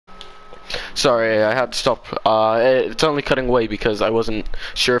Sorry, I had to stop. It's only cutting away because I wasn't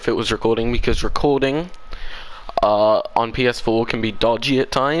sure if it was recording, because recording on PS4 can be dodgy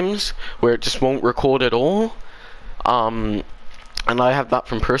at times, where it just won't record at all. And I have that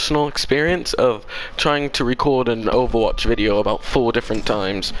from personal experience of trying to record an Overwatch video about 4 different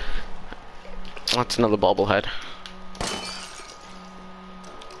times. That's another bobblehead.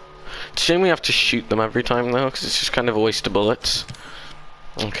 It's a shame we have to shoot them every time though, because it's just kind of a waste of bullets.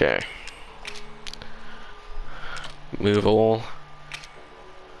 Okay. Move all.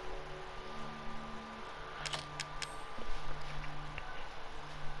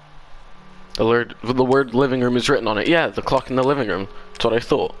 The word living room is written on it. Yeah, the clock in the living room. That's what I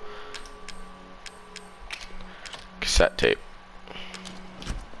thought. Cassette tape.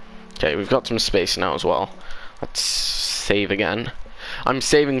 Okay, we've got some space now as well. Let's save again. I'm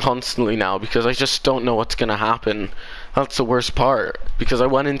saving constantly now because I just don't know what's gonna happen. That's the worst part, because I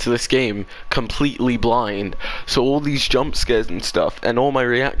went into this game completely blind, so all these jump scares and stuff and all my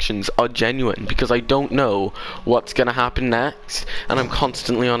reactions are genuine because I don't know what's gonna happen next, and I'm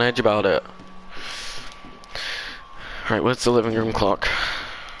constantly on edge about it. Alright, where's the living room clock?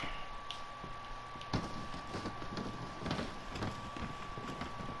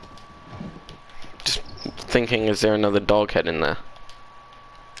 Just thinking, is there another dog head in there?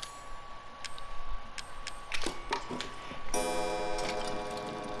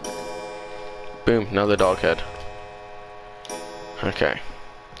 Boom, another dog head. Okay.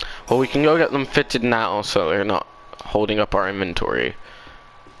 Well, we can go get them fitted now so they're not holding up our inventory.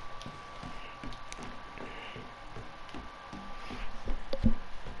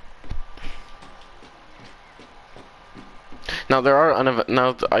 Now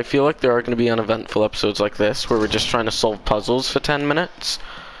I feel like there are going to be uneventful episodes like this where we're just trying to solve puzzles for 10 minutes.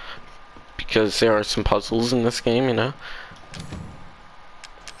 Because there are some puzzles in this game, you know.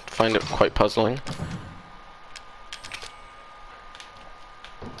 Find it quite puzzling.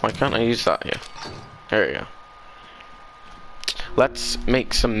 Why can't I use that here? There we go. Let's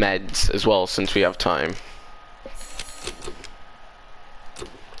make some meds as well since we have time.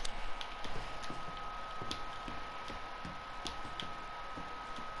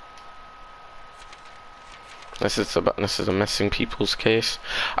 This is a missing people's case.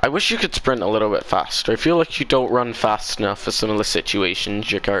 I wish you could sprint a little bit faster. I feel like you don't run fast enough for some of the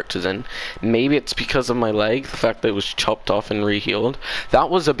situations your character's in. Maybe it's because of my leg, the fact that it was chopped off and rehealed.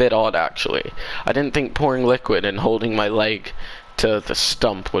 That was a bit odd, actually. I didn't think pouring liquid and holding my leg to the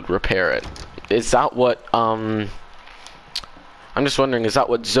stump would repair it. Is that what, I'm just wondering, is that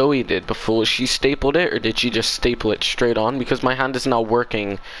what Zoe did before she stapled it, or did she just staple it straight on? Because my hand is now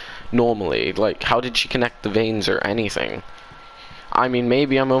working normally. Like, how did she connect the veins or anything? I mean,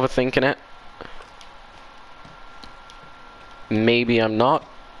 maybe I'm overthinking it. Maybe I'm not.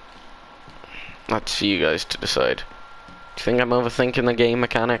 That's for you guys to decide. Do you think I'm overthinking the game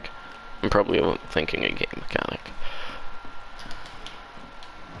mechanic? I'm probably overthinking a game mechanic.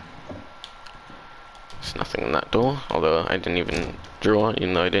 There's nothing in that door, although I didn't even draw,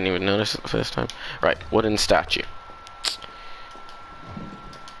 even though I didn't even notice it the first time. Right, wooden statue.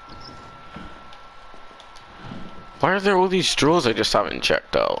 Why are there all these drawers I just haven't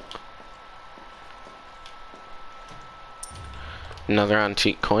checked out? Another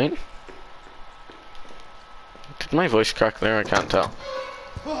antique coin. Did my voice crack there? I can't tell.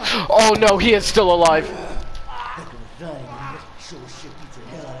 Oh no, he is still alive!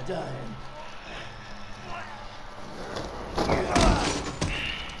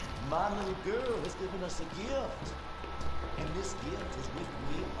 My little girl has given us a gift, and this gift is with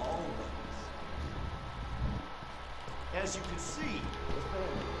me always. As you can see, the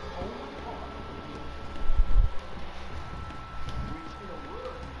family is only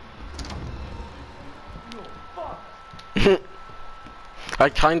part of the fuck. I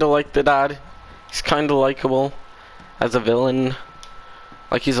kinda like the dad. He's kinda likable as a villain.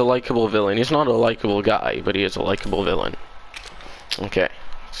 Like, he's a likable villain. He's not a likable guy, but he is a likable villain. Okay,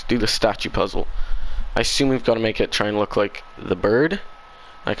 let's do the statue puzzle. I assume we've got to make it try and look like the bird.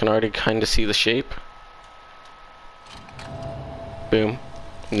 I can already kinda see the shape. Boom.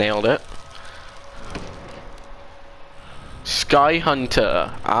 Nailed it. Sky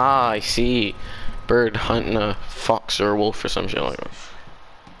Hunter. Ah, I see. Bird hunting a fox or a wolf or some shit like that.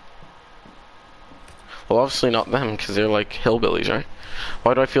 Well, obviously not them, because they're like hillbillies, right?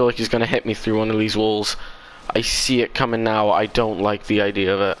 Why do I feel like he's gonna hit me through one of these walls? I see it coming now. I don't like the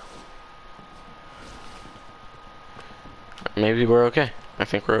idea of it. Maybe we're okay. I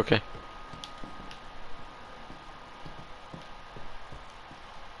think we're okay.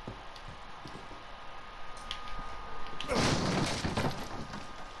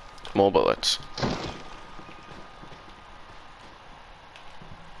 More bullets.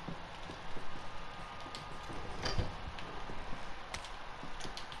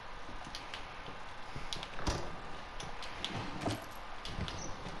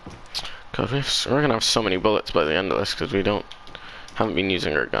 God, we're gonna have so many bullets by the end of this because we haven't been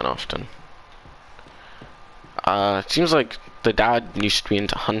using our gun often. It seems like the dad used to be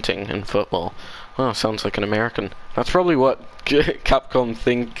into hunting and football. Oh, sounds like an American. That's probably what Capcom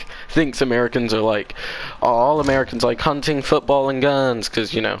thinks Americans are like. Oh, all Americans like hunting, football, and guns,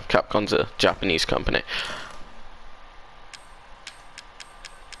 because, you know, Capcom's a Japanese company.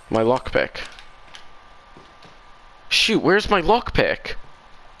 My lockpick. Shoot, where's my lockpick?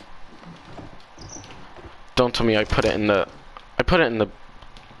 Don't tell me I put it in the... Put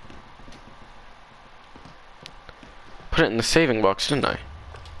it in the saving box, didn't I?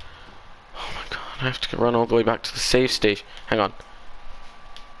 Oh my god, I have to run all the way back to the save station. Hang on.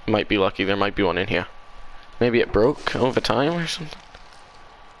 Might be lucky, there might be one in here. Maybe it broke over time or something?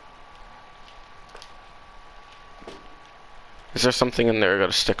 Is there something in there I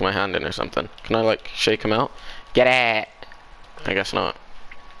gotta stick my hand in or something? Can I, like, shake him out? Get it! I guess not.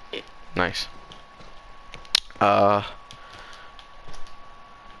 Nice.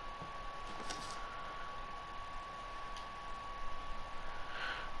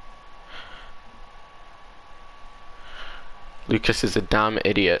 Lucas is a damn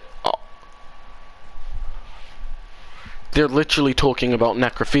idiot. Oh. They're literally talking about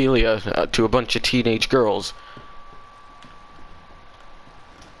necrophilia to a bunch of teenage girls.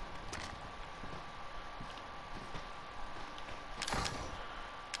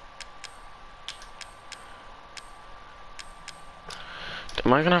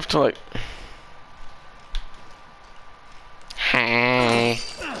 Am I gonna have to, like... Hey.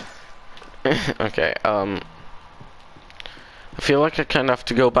 Okay, I feel like I kind of have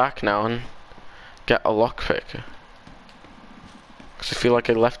to go back now and get a lockpick. Because I feel like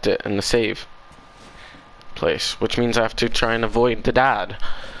I left it in the save place, which means I have to try and avoid the dad.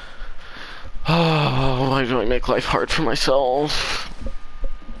 Oh, why do I make life hard for myself?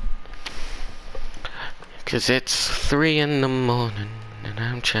 Because it's 3 in the morning and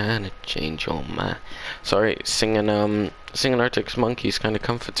I'm trying to change your mind. Sorry, singing Arctic Monkeys kind of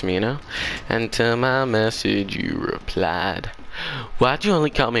comforts me, you know? And to my message you replied, why'd you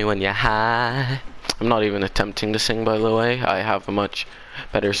only call me when you're high? I'm not even attempting to sing, by the way. I have a much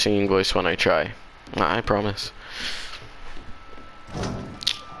better singing voice when I try. I promise.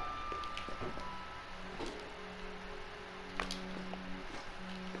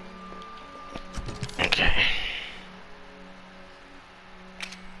 Okay.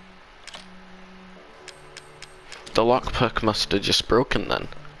 The lockpick must have just broken then.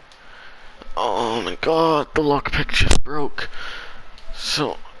 Oh my god, the lockpick just broke.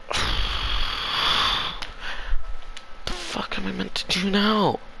 So... the fuck am I meant to do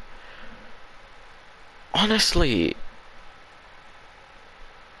now? Honestly.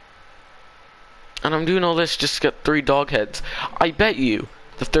 And I'm doing all this just to get 3 dog heads. I bet you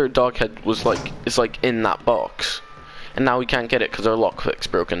the 3rd dog head is like in that box. And now we can't get it because our lockpick's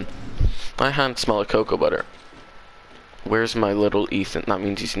broken. My hands smell of cocoa butter. Where's my little Ethan? That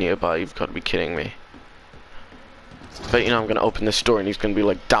means he's nearby. You've got to be kidding me. But you know I'm gonna open this door and he's gonna be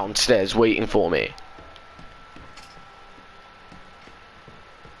like downstairs waiting for me.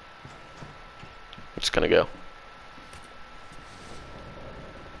 I'm just gonna go.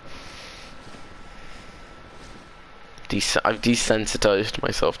 I've desensitized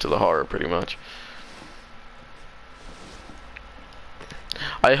myself to the horror pretty much.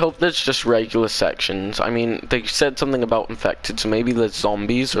 I hope there's just regular sections. I mean, they said something about infected, so maybe the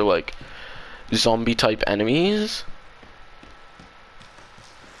zombies are like zombie type enemies.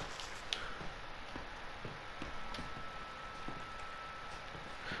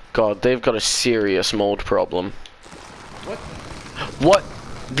 God, they've got a serious mold problem. What?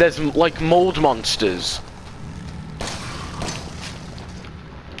 There's like mold monsters.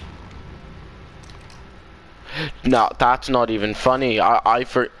 No, that's not even funny.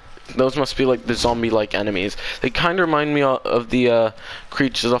 Those must be like the zombie-like enemies. They kind of remind me of the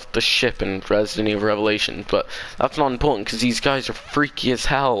creatures off the ship in Resident Evil Revelations, but that's not important because these guys are freaky as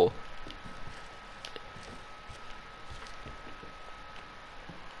hell.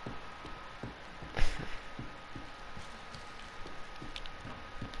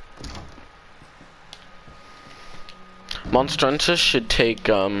 Monster Hunter should take,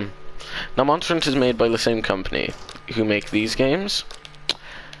 now Monster Hunter is made by the same company who make these games,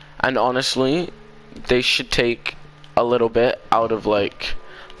 and honestly, they should take a little bit out of, like,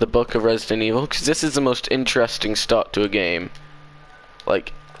 the book of Resident Evil, because this is the most interesting start to a game,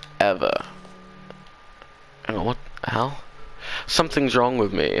 like, ever. Hang on, what the hell? Something's wrong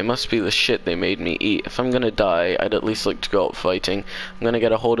with me. It must be the shit they made me eat. If I'm gonna die, I'd at least like to go out fighting. I'm gonna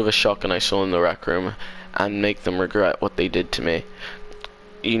get a hold of a shotgun I saw in the rec room and make them regret what they did to me.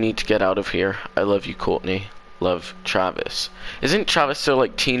 You need to get out of here. I love you, Courtney. Love, Travis. Isn't Travis still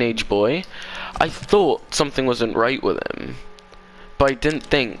like teenage boy? I thought something wasn't right with him, but I didn't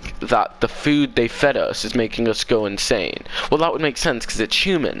think that the food they fed us is making us go insane. Well, that would make sense because it's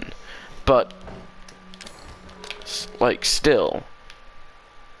human, but like still,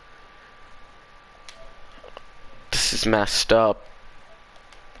 this is messed up.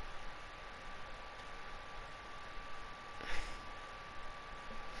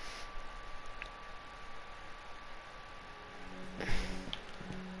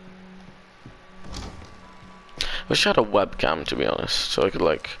 I wish I had a webcam, to be honest, so I could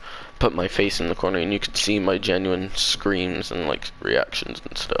like put my face in the corner and you could see my genuine screams and like reactions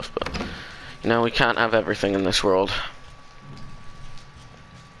and stuff, but you know, we can't have everything in this world.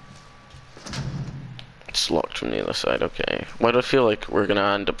 It's locked from the other side, okay. Why do I feel like we're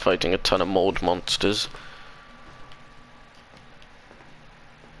gonna end up fighting a ton of mold monsters?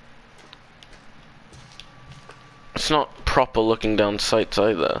 It's not proper looking down sights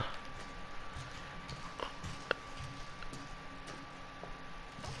either.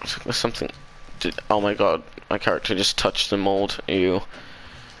 There's something. Oh my god, my character just touched the mold. Ew.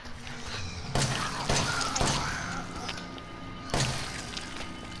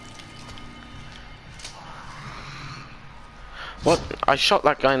 What? I shot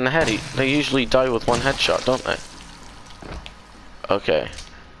that guy in the head. They usually die with one headshot, don't they? Okay.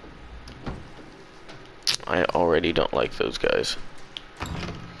 I already don't like those guys.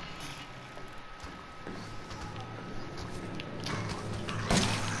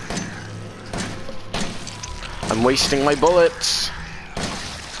 I'm wasting my bullets.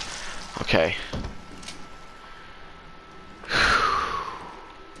 Okay.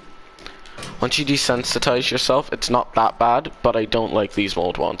 Once you desensitize yourself, it's not that bad, but I don't like these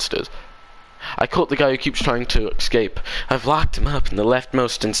mold monsters. I caught the guy who keeps trying to escape. I've locked him up in the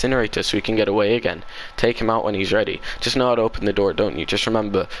leftmost incinerator so he can get away again. Take him out when he's ready. Just know how to open the door, don't you? Just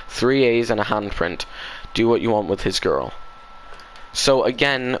remember, 3 A's and a handprint. Do what you want with his girl. So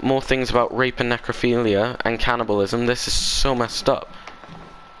again, more things about rape and necrophilia and cannibalism. This is so messed up.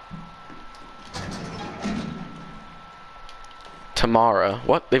 Tamara.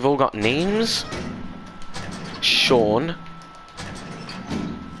 What? They've all got names? Sean.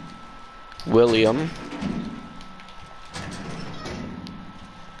 William.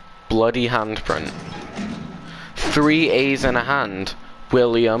 Bloody handprint. 3 A's and a hand.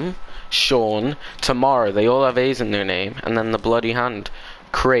 William. Sean, Tamara, they all have A's in their name, and then the bloody hand,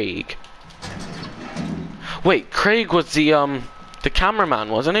 Craig. Wait, Craig was the cameraman,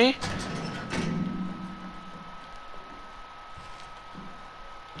 wasn't he?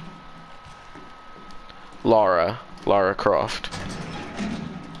 Lara Croft.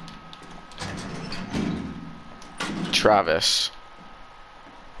 Travis.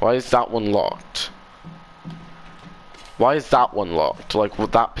 Why is that one locked? Why is that one locked? Like,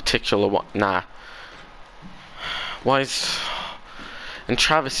 with that particular one? Nah. Why is... And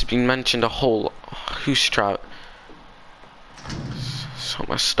Travis has been mentioned a whole... Who's Travis? So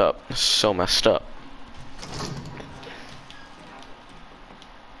messed up. So messed up.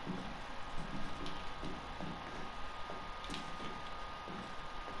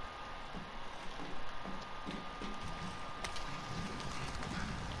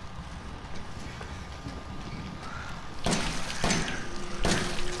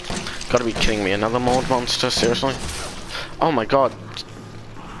 Gotta be kidding me, another mold monster, seriously? Oh my god.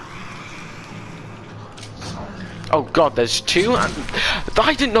 Oh god, there's 2?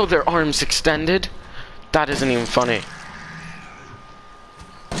 I didn't know their arms extended. That isn't even funny.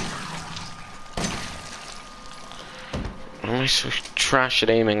 I'm so trash at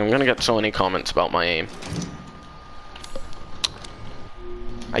aiming. I'm gonna get so many comments about my aim.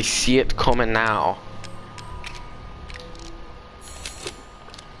 I see it coming now.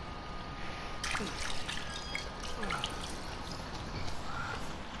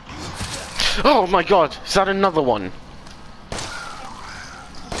 Oh my god, is that another one?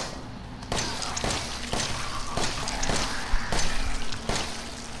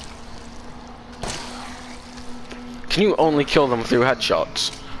 Can you only kill them through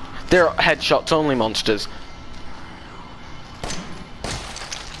headshots? They're headshots only monsters.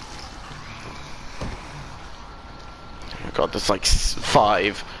 Oh my god, there's like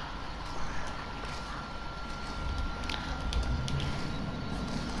 5.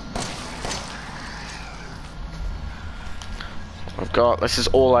 god, this is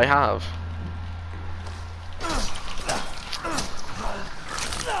all I have.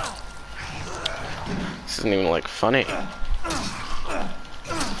 This isn't even like funny.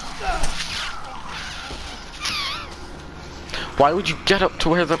 Why would you get up to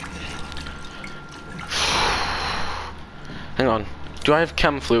where the... Hang on. Do I have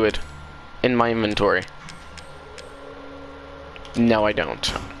chem fluid in my inventory? No, I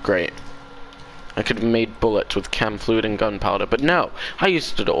don't. Great. I could have made bullets with chem fluid and gunpowder, but no. I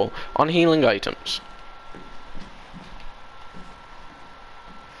used it all on healing items.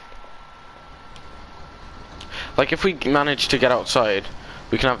 Like, if we manage to get outside,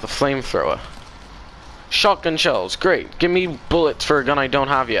 we can have the flamethrower. Shotgun shells, great. Give me bullets for a gun I don't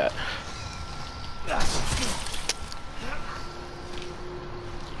have yet.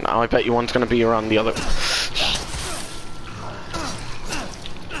 Now I bet you one's gonna be around the other.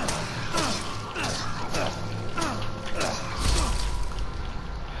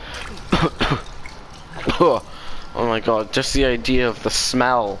 Oh my god, just the idea of the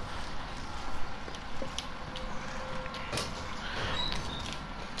smell.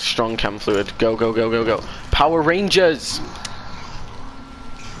 Strong chem fluid. Go, go, go, go, go. Power Rangers!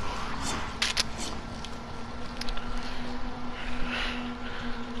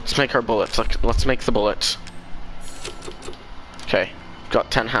 Let's make our bullets. Let's make the bullets. Okay. Got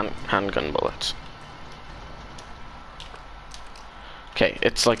 10 handgun bullets. Okay,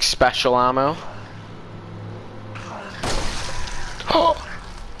 it's like special ammo. Oh!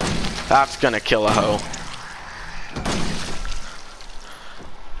 That's gonna kill a hoe.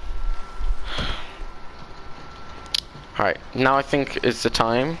 Alright, now I think is the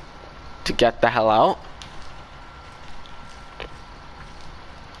time to get the hell out.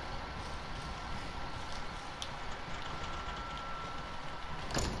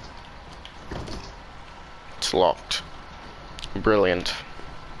 It's locked. Brilliant.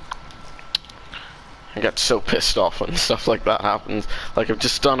 I get so pissed off when stuff like that happens. Like, I've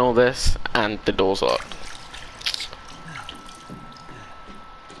just done all this and the door's locked.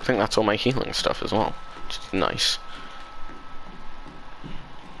 I think that's all my healing stuff as well, which is nice.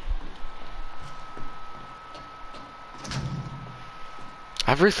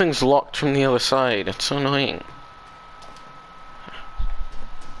 Everything's locked from the other side. It's so annoying.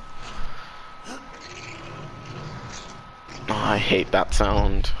 Oh, I hate that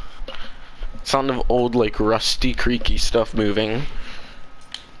sound. Sound of old, like, rusty, creaky stuff moving.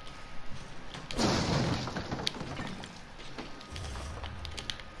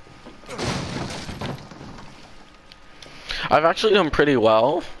 I've actually done pretty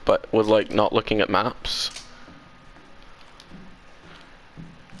well, but with, like, not looking at maps.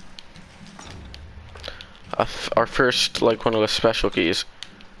 Our first, like, one of the special keys.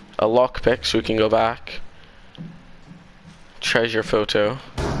 A lockpick, so we can go back. Treasure photo.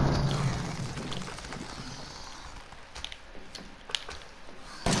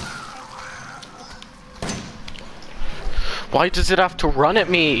 Why does it have to run at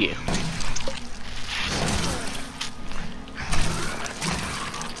me?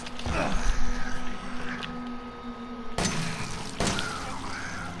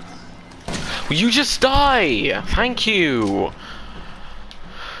 Will you just die? Thank you.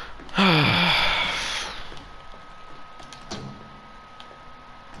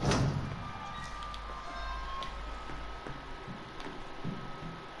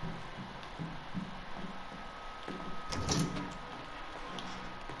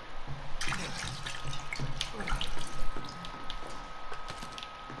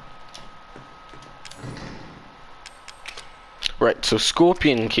 Right, so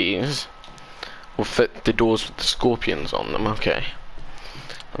scorpion keys will fit the doors with the scorpions on them. Okay.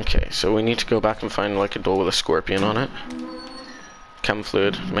 Okay, so we need to go back and find like a door with a scorpion on it. Chem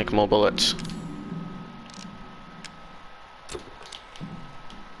fluid, make more bullets.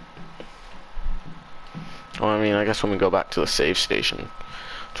 Oh, I mean, I guess when we go back to the save station,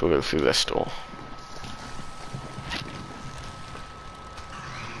 so we'll go through this door.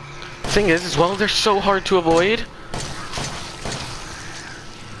 Thing is, as well, they're so hard to avoid.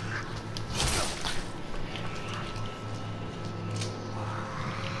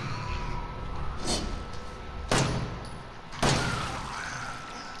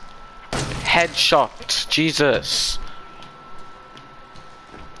 Headshot, Jesus.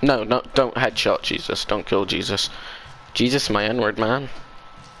 No, no, don't headshot Jesus. Don't kill Jesus. Jesus, my N-word, man.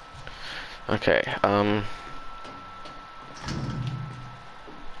 Okay,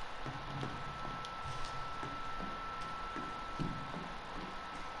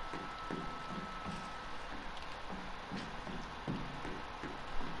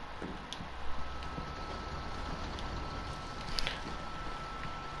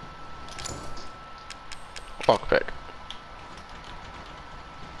 lockpick.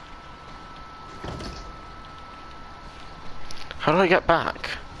 How do I get back?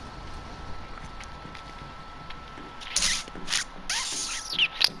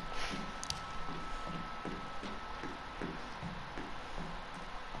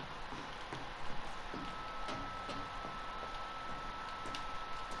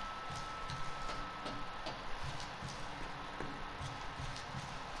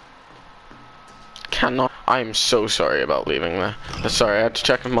 Cannot. I'm so sorry about leaving there. Sorry, I had to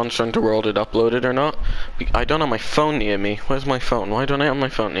check if Monster Hunter World had uploaded or not. I don't have my phone near me. Where's my phone? Why don't I have my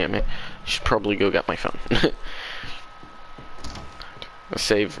phone near me? I should probably go get my phone. The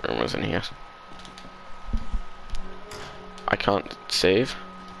save room was in here. I can't save.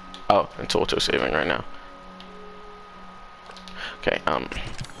 Oh, it's auto-saving right now. Okay,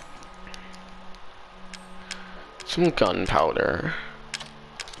 some gunpowder.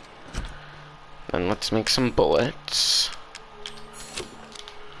 Then let's make some bullets.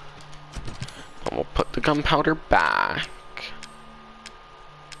 And we'll put the gunpowder back.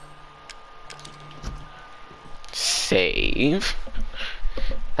 Save.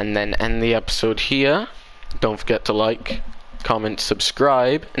 And then end the episode here. Don't forget to like, comment,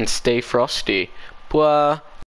 subscribe, and stay frosty. Blah.